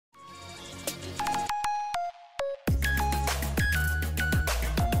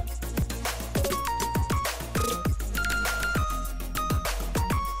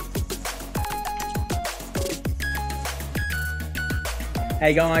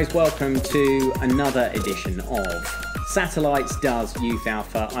Hey guys, welcome to another edition of Satellites Does Youth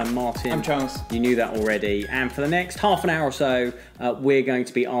Alpha. I'm Martin. I'm Charles. You knew that already. And for the next half an hour or so, we're going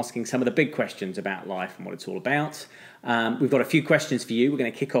to be asking some of the big questions about life and what it's all about. We've got a few questions for you. We're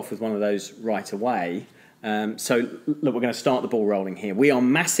going to kick off with one of those right away. So look, we're going to start the ball rolling here. We are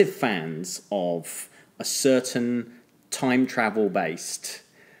massive fans of a certain time travel based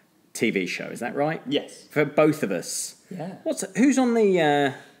TV show. Is that right? Yes. For both of us. Yeah. Who's on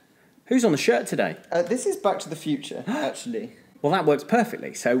the shirt today? This is Back to the Future, actually. Well, that works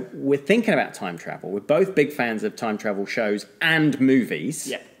perfectly. So we're thinking about time travel. We're both big fans of time travel shows and movies.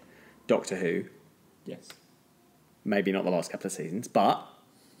 Yeah. Doctor Who. Yes. Maybe not the last couple of seasons, but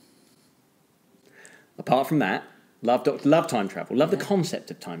apart from that, love time travel. Love the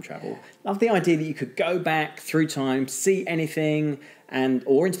concept of time travel. Love the idea that you could go back through time, see anything,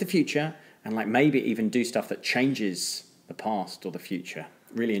 or into the future, and like maybe even do stuff that changes the past or the future.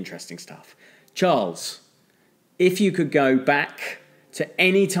 Really interesting stuff. Charles, if you could go back to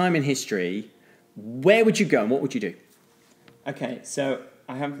any time in history, where would you go and what would you do? Okay, so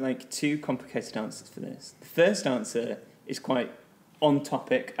I have like two complicated answers for this. The first answer is quite on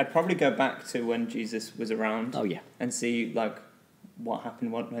topic. I'd probably go back to when Jesus was around. Oh, yeah. And see like what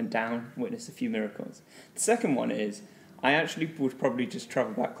happened, what went down, witness a few miracles. The second one is I actually would probably just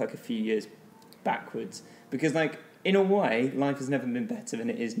travel back like a few years backwards because like in a way life has never been better than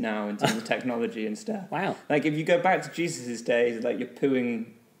it is now in terms of technology and stuff. Wow. Like if you go back to Jesus' days, like you're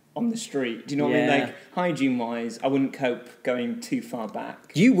pooing on the street. Do you know what I mean? Like hygiene wise, I wouldn't cope going too far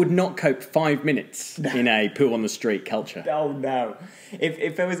back. You would not cope 5 minutes in a poo on the street culture. Oh no.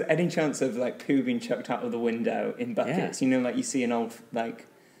 If there was any chance of like poo being chucked out of the window in buckets, you know, like you see an old like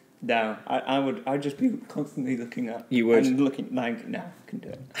no, I'd just be constantly looking up. You would. And looking like, no, I can do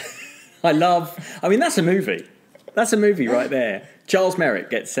it. I mean, that's a movie. That's a movie right there. Charles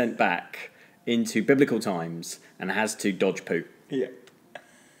Merrick gets sent back into biblical times and has to dodge poo. Yeah.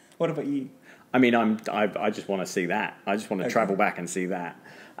 What about you? I mean, I just want to see that. I just want to travel back and see that.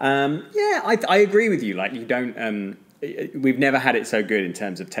 I agree with you. Like, you don't. We've never had it so good in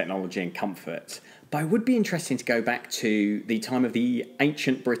terms of technology and comfort. But it would be interesting to go back to the time of the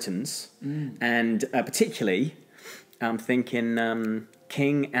ancient Britons, and particularly, I'm thinking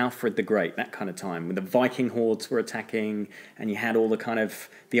King Alfred the Great, that kind of time, when the Viking hordes were attacking, and you had all the kind of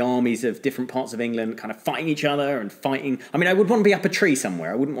the armies of different parts of England kind of fighting each other and fighting. I mean, I would want to be up a tree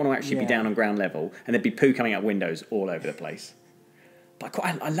somewhere. I wouldn't want to actually be down on ground level, and there'd be poo coming out windows all over the place. But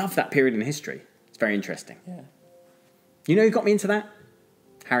I love that period in history. It's very interesting. Yeah. You know who got me into that?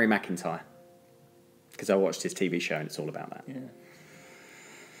 Harry McIntyre. Because I watched his TV show and it's all about that. Yeah.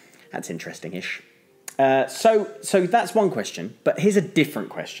 That's interesting-ish. So that's one question, but here's a different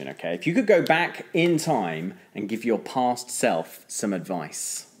question, okay? If you could go back in time and give your past self some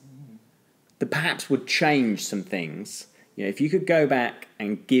advice that perhaps would change some things, you know, if you could go back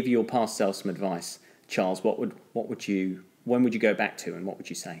and give your past self some advice, Charles, when would you go back to and what would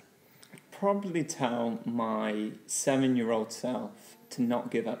you say? I'd probably tell my 7-year-old self to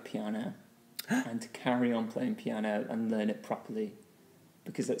not give up piano and to carry on playing piano and learn it properly.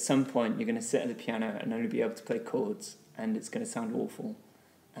 Because at some point you're going to sit at the piano and only be able to play chords and it's going to sound awful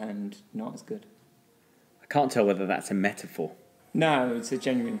and not as good. I can't tell whether that's a metaphor. No, it's a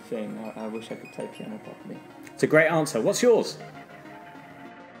genuine thing. I wish I could play piano properly. It's a great answer. What's yours?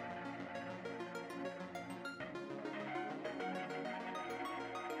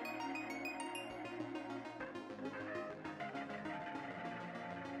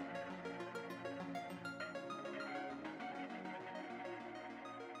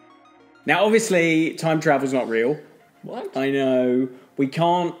 Now, obviously, time travel's not real. What? I know. We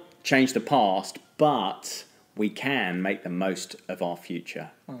can't change the past, but we can make the most of our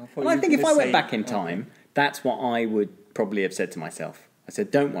future. And I think if I went back in time, that's what I would probably have said to myself. I said,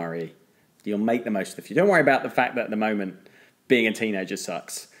 don't worry. You'll make the most of the future. Don't worry about the fact that at the moment being a teenager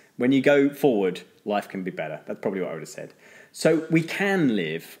sucks. When you go forward, life can be better. That's probably what I would have said. So we can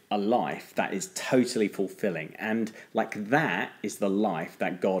live a life that is totally fulfilling. And like that is the life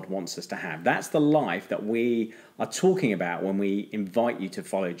that God wants us to have. That's the life that we are talking about when we invite you to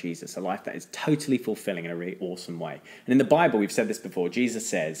follow Jesus. A life that is totally fulfilling in a really awesome way. And in the Bible, we've said this before, Jesus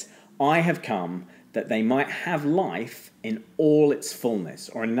says, I have come that they might have life in all its fullness.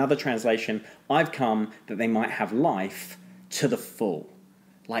 Or in another translation, I've come that they might have life to the full.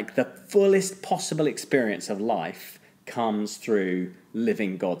 Like the fullest possible experience of life comes through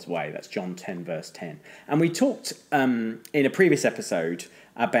living God's way. That's John 10, verse 10. And we talked in a previous episode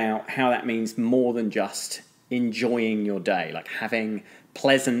about how that means more than just enjoying your day, like having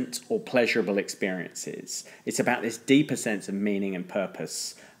pleasant or pleasurable experiences. It's about this deeper sense of meaning and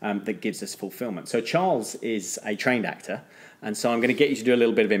purpose that gives us fulfillment. So Charles is a trained actor, and so I'm going to get you to do a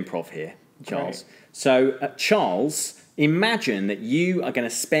little bit of improv here, Charles. Great. So Charles, imagine that you are going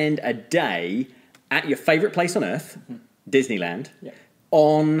to spend a day at your favourite place on earth, Disneyland,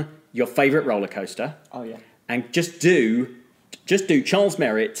 on your favourite roller coaster. Oh yeah. And just do Charles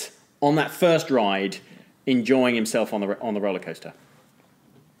Merritt on that first ride, enjoying himself on the roller coaster.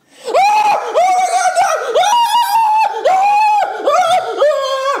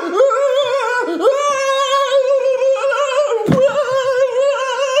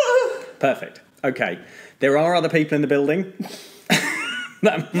 Perfect. Okay. There are other people in the building.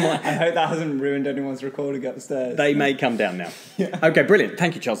 I hope that hasn't ruined anyone's recording upstairs. They may come down now. Yeah. Okay, brilliant.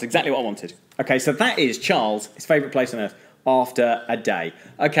 Thank you, Charles. Exactly what I wanted. Okay, so that is Charles, his favourite place on earth, after a day.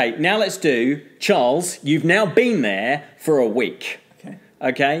 Okay, now let's do Charles. You've now been there for a week.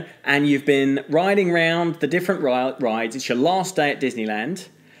 Okay, and you've been riding around the different rides. It's your last day at Disneyland.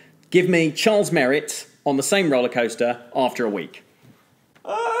 Give me Charles Merritt on the same roller coaster after a week.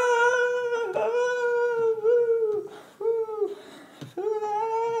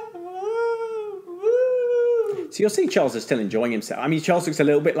 So you'll see Charles is still enjoying himself. I mean, Charles looks a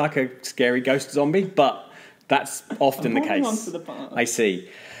little bit like a scary ghost zombie, but that's often the case. On to the part. I see.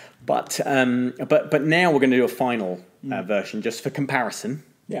 But now we're going to do a final version just for comparison.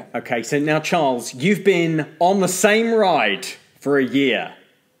 Yeah. Okay, so now, Charles, you've been on the same ride for a year.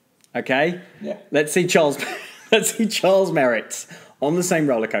 Okay? Yeah. Let's see Charles Merritt on the same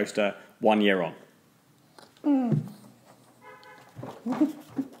roller coaster 1 year on.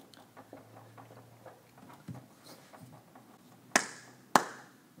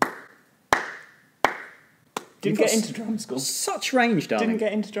 Didn't get into drama school. Such range, darling. Didn't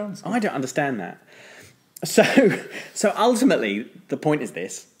get into drama school. I don't understand that. So ultimately, the point is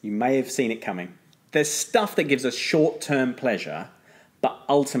this. You may have seen it coming. There's stuff that gives us short-term pleasure, but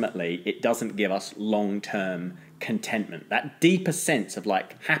ultimately it doesn't give us long-term contentment. That deeper sense of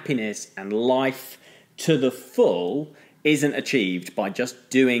like happiness and life to the full isn't achieved by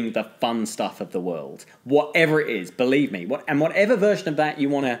just doing the fun stuff of the world. Whatever it is, believe me, whatever version of that you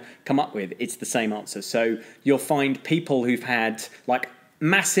want to come up with, it's the same answer. So you'll find people who've had like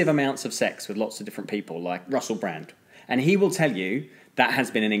massive amounts of sex with lots of different people, like Russell Brand. And he will tell you that has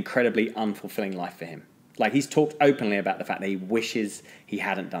been an incredibly unfulfilling life for him. Like, he's talked openly about the fact that he wishes he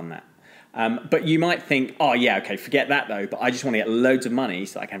hadn't done that. But you might think, oh yeah, okay, forget that though, but I just want to get loads of money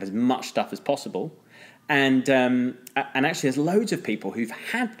so I can have as much stuff as possible. And actually there's loads of people who've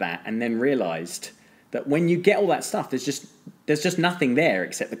had that and then realised that when you get all that stuff, there's just nothing there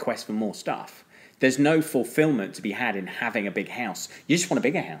except the quest for more stuff. There's no fulfillment to be had in having a big house. You just want a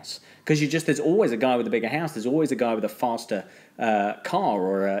bigger house because there's always a guy with a bigger house. There's always a guy with a faster car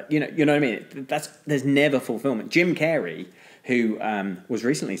or you know what I mean. There's never fulfillment. Jim Carrey, who was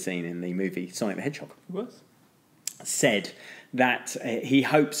recently seen in the movie Sonic the Hedgehog, said that he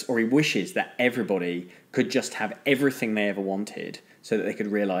hopes or he wishes that everybody could just have everything they ever wanted so that they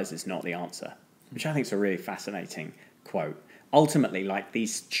could realise it's not the answer, which I think is a really fascinating quote. Ultimately, like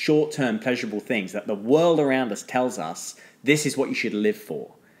these short-term pleasurable things that the world around us tells us, this is what you should live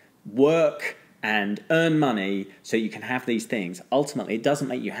for. Work and earn money so you can have these things. Ultimately, it doesn't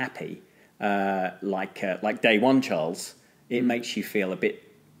make you happy like day one, Charles. It makes you feel a bit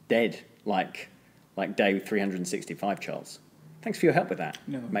dead, like day 365, Charles. Thanks for your help with that,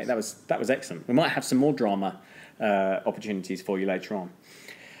 mate. That was excellent. We might have some more drama opportunities for you later on.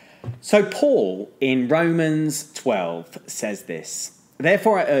 So Paul in Romans 12 says this: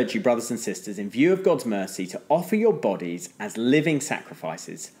 "Therefore I urge you, brothers and sisters, in view of God's mercy, to offer your bodies as living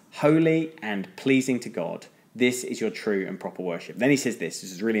sacrifices, holy and pleasing to God. This is your true and proper worship." Then he says this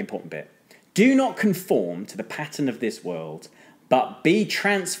is a really important bit: "Do not conform to the pattern of this world, but be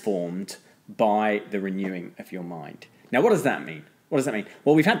transformed by the renewing of your mind." Now, what does that mean? What does that mean?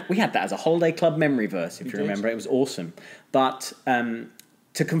 Well, we had that as a holiday club memory verse, if you remember. It was awesome. But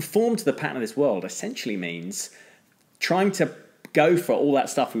to conform to the pattern of this world essentially means trying to go for all that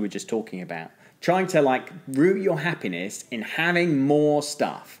stuff we were just talking about. Trying to like root your happiness in having more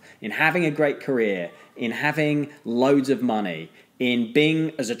stuff, in having a great career, in having loads of money, in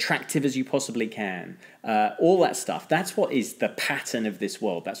being as attractive as you possibly can. All that stuff. That's what is the pattern of this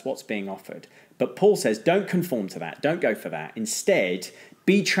world. That's what's being offered. But Paul says, don't conform to that. Don't go for that. Instead,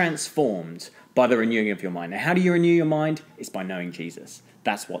 be transformed by the renewing of your mind. Now, how do you renew your mind? It's by knowing Jesus.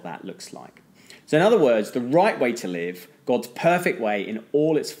 That's what that looks like. So in other words, the right way to live, God's perfect way in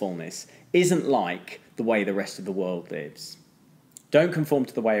all its fullness, isn't like the way the rest of the world lives. Don't conform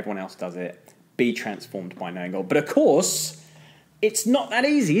to the way everyone else does it. Be transformed by knowing God. But of course, it's not that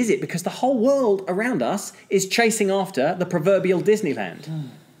easy, is it? Because the whole world around us is chasing after the proverbial Disneyland.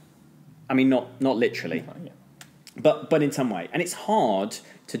 I mean, not literally, but in some way. And it's hard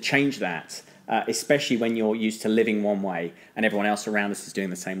to change that, especially when you're used to living one way and everyone else around us is doing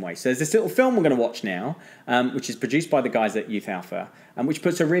the same way. So there's this little film we're going to watch now, which is produced by the guys at Youth Alpha, and which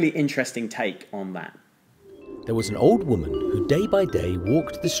puts a really interesting take on that. There was an old woman who day by day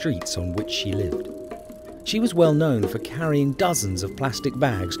walked the streets on which she lived. She was well known for carrying dozens of plastic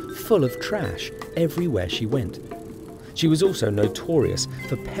bags full of trash everywhere she went. She was also notorious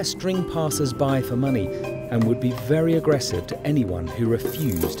for pestering passers-by for money and would be very aggressive to anyone who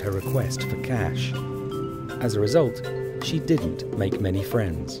refused her request for cash. As a result, she didn't make many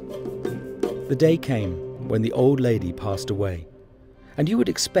friends. The day came when the old lady passed away, and you would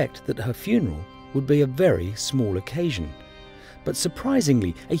expect that her funeral would be a very small occasion. But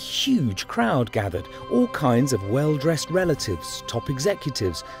surprisingly, a huge crowd gathered, all kinds of well-dressed relatives, top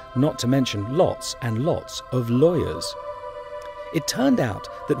executives, not to mention lots and lots of lawyers. It turned out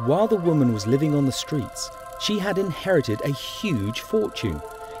that while the woman was living on the streets, she had inherited a huge fortune,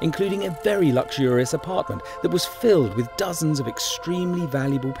 including a very luxurious apartment that was filled with dozens of extremely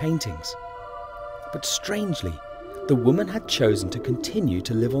valuable paintings. But strangely, the woman had chosen to continue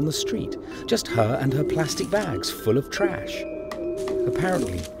to live on the street, just her and her plastic bags full of trash.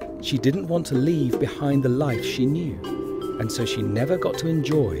 Apparently, she didn't want to leave behind the life she knew, and so she never got to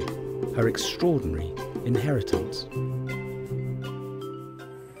enjoy her extraordinary inheritance.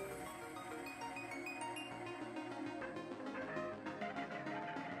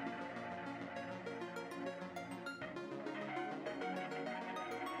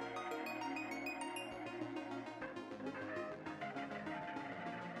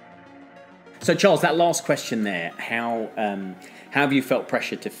 So, Charles, that last question there, how have you felt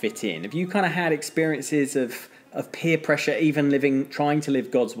pressure to fit in? Have you kind of had experiences of peer pressure, even trying to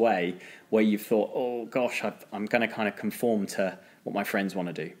live God's way, where you've thought, oh gosh, I'm going to kind of conform to what my friends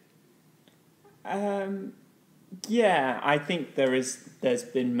want to do? Yeah, I think there's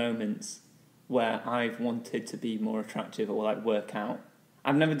been moments where I've wanted to be more attractive or like work out.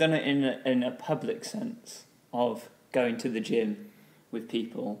 I've never done it in a public sense of going to the gym with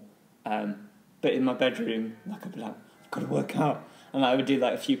people. But in my bedroom, like I'd be like, I've got to work out. And I would do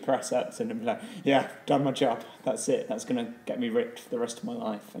like a few press-ups and I'd be like, yeah, done my job. That's it. That's going to get me ripped for the rest of my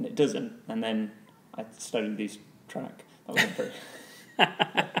life. And it doesn't. And then I started to lose track. That wasn't pretty.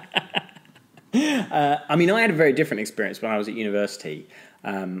 I mean, I had a very different experience when I was at university.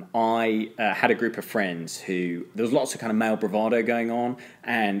 I had a group of friends who, there was lots of kind of male bravado going on,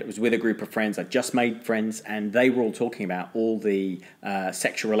 and it was with a group of friends. I'd just made friends, and they were all talking about all the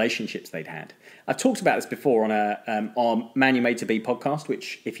sexual relationships they'd had. I've talked about this before on our Man You Made to Be podcast,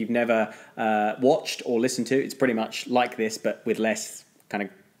 which if you've never watched or listened to, it's pretty much like this, but with less kind of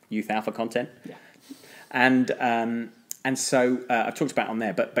Youth Alpha content. Yeah. And so I've talked about it on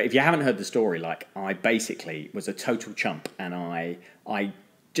there, but if you haven't heard the story, like I basically was a total chump, and I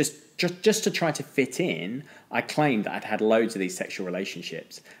just to try to fit in, I claimed that I'd had loads of these sexual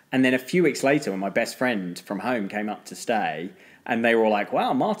relationships. And then a few weeks later, when my best friend from home came up to stay, and they were all like,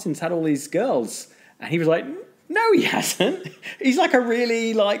 wow, Martin's had all these girls. And he was like, no, he hasn't. He's like a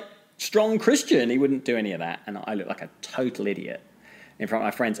really like strong Christian. He wouldn't do any of that. And I looked like a total idiot in front of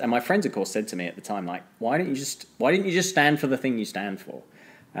my friends. And my friends, of course, said to me at the time, like, why didn't you just stand for the thing you stand for?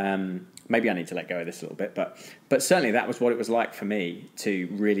 Maybe I need to let go of this a little bit, but certainly that was what it was like for me to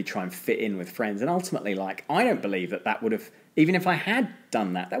really try and fit in with friends. And ultimately, like, I don't believe that would have, even if I had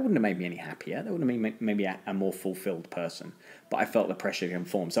done that wouldn't have made me any happier. That wouldn't have made maybe a more fulfilled person. But I felt the pressure to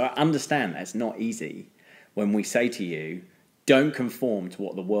conform. So I understand that it's not easy when we say to you, don't conform to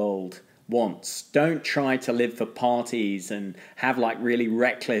what the world wants. Don't try to live for parties and have like really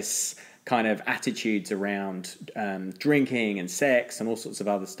reckless kind of attitudes around drinking and sex and all sorts of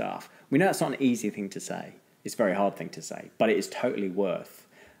other stuff. We know it's not an easy thing to say. It's a very hard thing to say, but it is totally worth.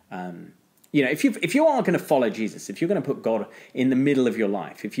 If you are going to follow Jesus, if you're going to put God in the middle of your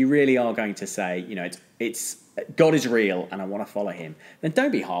life, if you really are going to say, it's God is real and I want to follow Him, then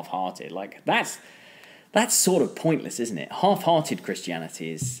don't be half-hearted. Like that's sort of pointless, isn't it? Half-hearted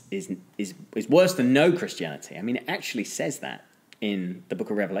Christianity is worse than no Christianity. I mean, it actually says that in the book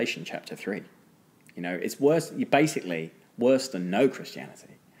of Revelation, chapter 3. It's worse. You're basically worse than no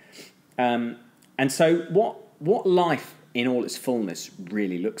Christianity. And so what life in all its fullness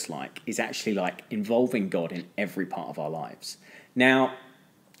really looks like is actually like involving God in every part of our lives. Now,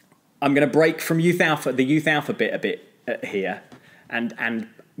 I'm going to break from the Youth Alpha bit a bit here, and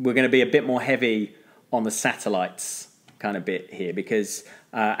we're going to be a bit more heavy on the satellites kind of bit here because,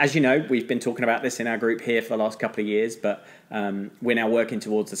 as you know, we've been talking about this in our group here for the last couple of years, but we're now working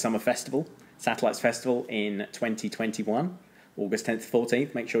towards the Summer Festival, Satellites Festival in 2021, August 10th to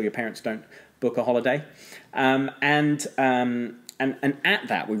 14th. Make sure your parents don't book a holiday. And at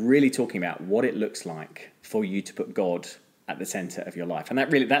that, we're really talking about what it looks like for you to put God at the center of your life. And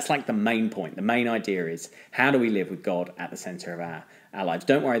that's like the main point. The main idea is, how do we live with God at the center of our lives?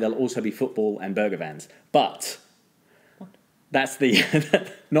 Don't worry, there'll also be football and burger vans. But that's the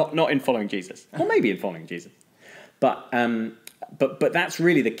not in following Jesus, or maybe in following Jesus. But that's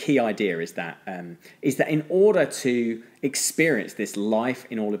really the key idea, is that in order to experience this life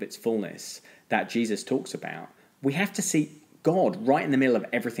in all of its fullness that Jesus talks about, we have to see God right in the middle of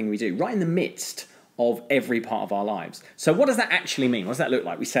everything we do, right in the midst of every part of our lives. So what does that actually mean? What does that look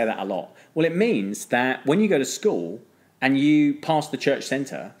like? We say that a lot. Well, it means that when you go to school and you pass the church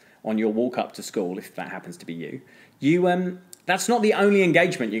centre on your walk up to school, if that happens to be you, that's not the only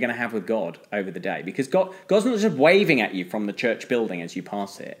engagement you're going to have with God over the day, because God's not just waving at you from the church building as you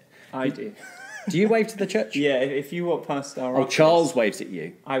pass it. I do. Do you wave to the church? Yeah, if you walk past our office, Charles waves at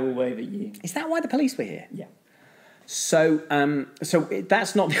you. I will wave at you. Is that why the police were here? Yeah. So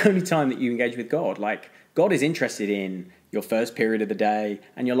that's not the only time that you engage with God. Like, God is interested in your first period of the day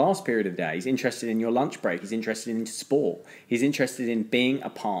and your last period of the day. He's interested in your lunch break. He's interested in sport. He's interested in being a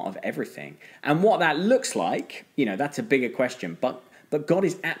part of everything. And what that looks like, that's a bigger question. But God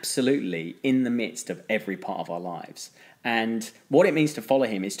is absolutely in the midst of every part of our lives. And what it means to follow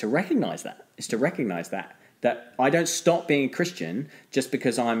him is to recognize that, that I don't stop being a Christian just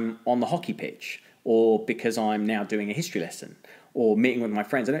because I'm on the hockey pitch, or because I'm now doing a history lesson, or meeting with my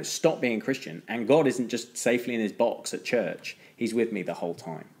friends. I don't stop being a Christian, and God isn't just safely in his box at church. He's with me the whole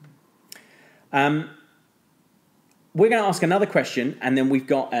time. We're going to ask another question, and then we've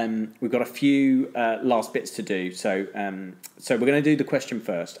got a few last bits to do. So we're going to do the question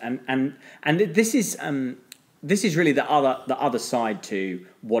first, and this is really the other side to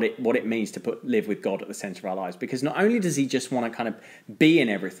what it means to live with God at the center of our lives. Because not only does he just want to kind of be in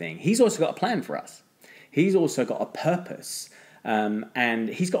everything, he's also got a plan for us. He's also got a purpose, and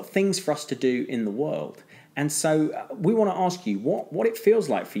he's got things for us to do in the world. And so we want to ask you what it feels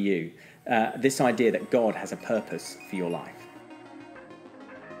like for you, this idea that God has a purpose for your life.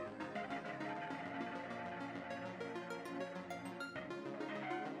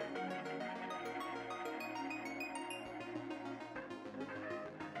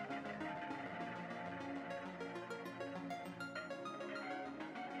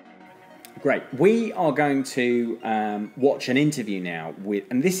 Great. We are going to watch an interview now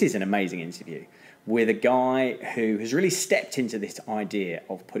and this is an amazing interview, with a guy who has really stepped into this idea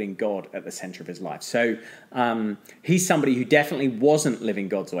of putting God at the center of his life. So he's somebody who definitely wasn't living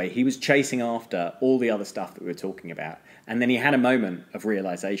God's way. He was chasing after all the other stuff that we were talking about. And then he had a moment of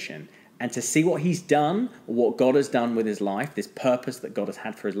realization. And to see what he's done, or what God has done with his life, this purpose that God has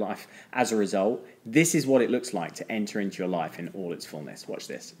had for his life as a result, this is what it looks like to enter into your life in all its fullness. Watch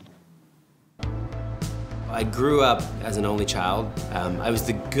this. I grew up as an only child. I was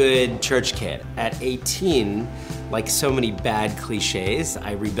the good church kid. At 18, like so many bad cliches,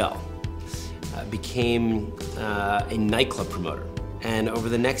 I rebelled. Became a nightclub promoter. And over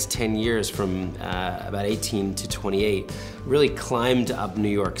the next 10 years, from about 18 to 28, really climbed up New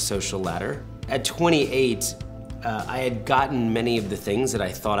York's social ladder. At 28, I had gotten many of the things that I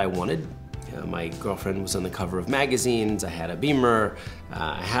thought I wanted. My girlfriend was on the cover of magazines, I had a Beamer,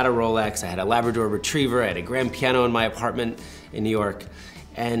 I had a Rolex, I had a Labrador Retriever, I had a grand piano in my apartment in New York,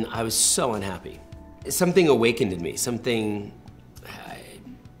 and I was so unhappy. Something awakened in me,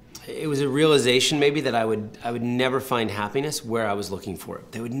 it was a realization maybe that I would never find happiness where I was looking for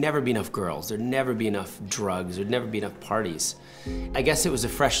it. There would never be enough girls, there'd never be enough drugs, there'd never be enough parties. I guess it was a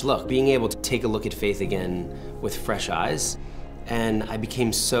fresh look, being able to take a look at faith again with fresh eyes. And I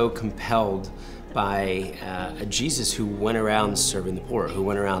became so compelled by a Jesus who went around serving the poor, who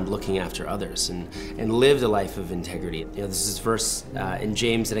went around looking after others, and lived a life of integrity. This is this verse in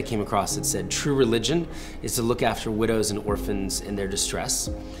James that I came across that said, "True religion is to look after widows and orphans in their distress,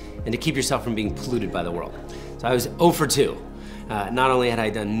 and to keep yourself from being polluted by the world." So I was 0 for 2. Not only had I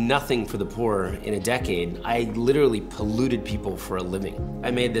done nothing for the poor in a decade, I literally polluted people for a living.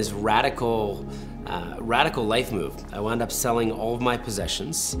 I made this radical life move. I wound up selling all of my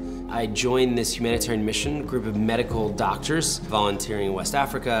possessions. I joined this humanitarian mission, group of medical doctors, volunteering in West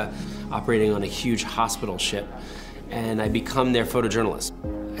Africa, operating on a huge hospital ship, and I become their photojournalist.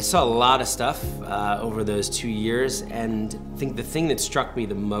 I saw a lot of stuff over those 2 years, and I think the thing that struck me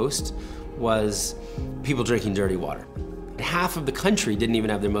the most was people drinking dirty water. Half of the country didn't even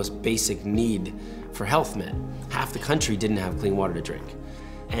have their most basic need for health met. Half the country didn't have clean water to drink.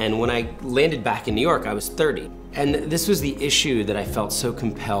 And when I landed back in New York, I was 30. And this was the issue that I felt so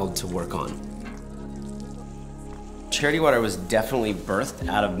compelled to work on. Charity Water was definitely birthed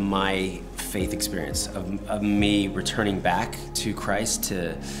out of my faith experience, of me returning back to Christ,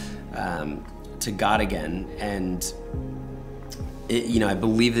 to God again. And I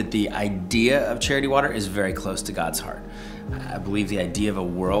believe that the idea of Charity Water is very close to God's heart. I believe the idea of a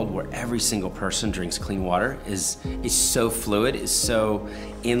world where every single person drinks clean water is so fluid, is so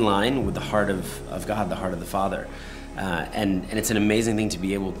in line with the heart of God, the heart of the Father. And it's an amazing thing to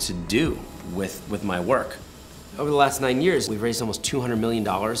be able to do with my work. Over the last 9 years, we've raised almost $200 million.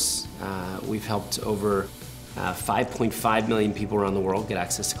 We've helped over 5.5 million people around the world get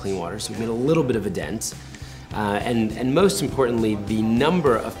access to clean water, so we've made a little bit of a dent. And most importantly, the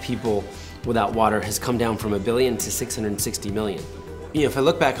number of people without water has come down from 1 billion to 660 million. If I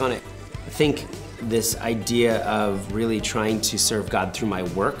look back on it, I think this idea of really trying to serve God through my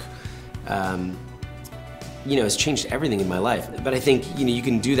work, has changed everything in my life. But I think, you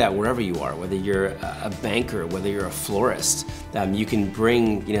can do that wherever you are, whether you're a banker, whether you're a florist. You can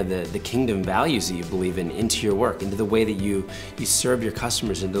bring, the kingdom values that you believe in into your work, into the way that you serve your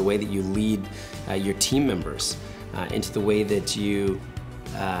customers, into the way that you lead your team members, into the way that you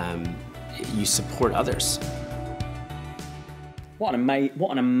support others. What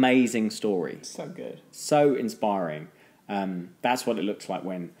an amazing story. So good. So inspiring. That's what it looks like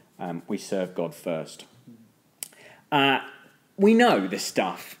when we serve God first. We know this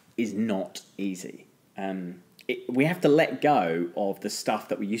stuff is not easy. We have to let go of the stuff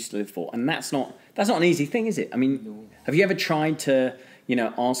that we used to live for, and that's not an easy thing, is it? I mean, no. Have you ever tried to,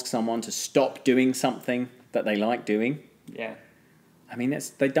 ask someone to stop doing something that they like doing? Yeah. I mean,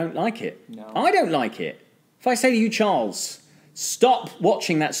 they don't like it. No. I don't like it. If I say to you, Charles, stop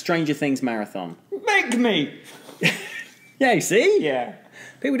watching that Stranger Things marathon. Make me! Yeah, you see? Yeah.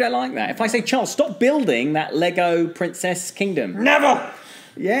 People don't like that. If I say, Charles, stop building that Lego Princess Kingdom. Never!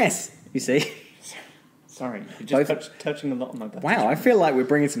 Yes. You see? Sorry, you're just touching a lot on my butt. Wow, I feel like we're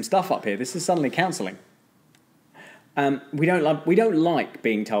bringing some stuff up here. This is suddenly counselling. We don't like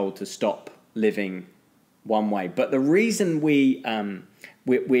being told to stop living one way. But the reason we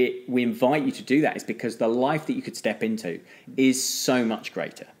invite you to do that is because the life that you could step into is so much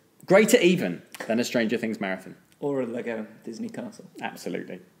greater. Greater even than a Stranger Things marathon. Or a Lego Disney castle.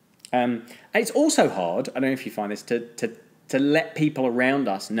 Absolutely. It's also hard, I don't know if you find this, to let people around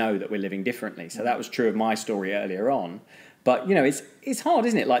us know that we're living differently. So that was true of my story earlier on. But, it's hard,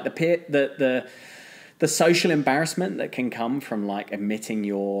 isn't it? Like the social embarrassment that can come from, like, admitting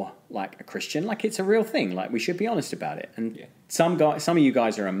you're, like, a Christian. Like, it's a real thing. Like, we should be honest about it. And yeah. Some of you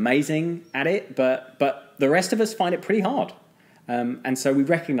guys are amazing at it, but the rest of us find it pretty hard. And so we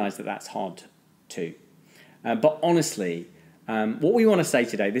recognise that that's hard too. But honestly, what we want to say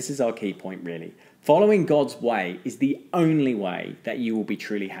today, this is our key point really. Following God's way is the only way that you will be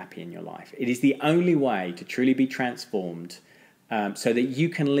truly happy in your life. It is the only way to truly be transformed so that you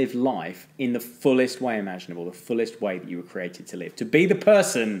can live life in the fullest way imaginable, the fullest way that you were created to live, to be the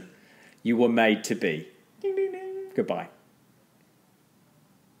person you were made to be. Ding, ding, ding. Goodbye.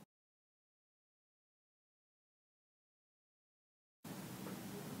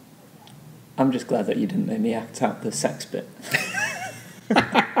 I'm just glad that you didn't make me act out the sex bit.